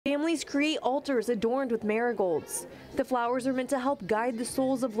Families create altars adorned with marigolds. The flowers are meant to help guide the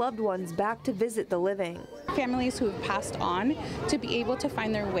souls of loved ones back to visit the living. Families who have passed on to be able to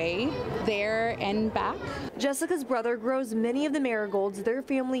find their way there and back. Jessica's brother grows many of the marigolds their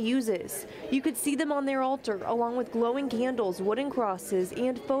family uses. You could see them on their altar along with glowing candles, wooden crosses,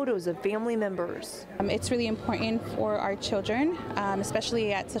 and photos of family members. It's really important for our children,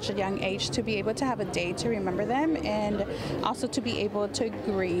 especially at such a young age, to be able to have a day to remember them and also to be able to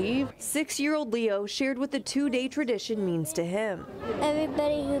grieve. 6-year-old Leo shared what the 2-day tradition means to him.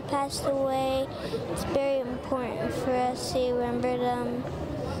 Everybody who passed away, it's very important for us to remember them,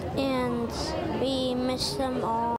 and we miss them all.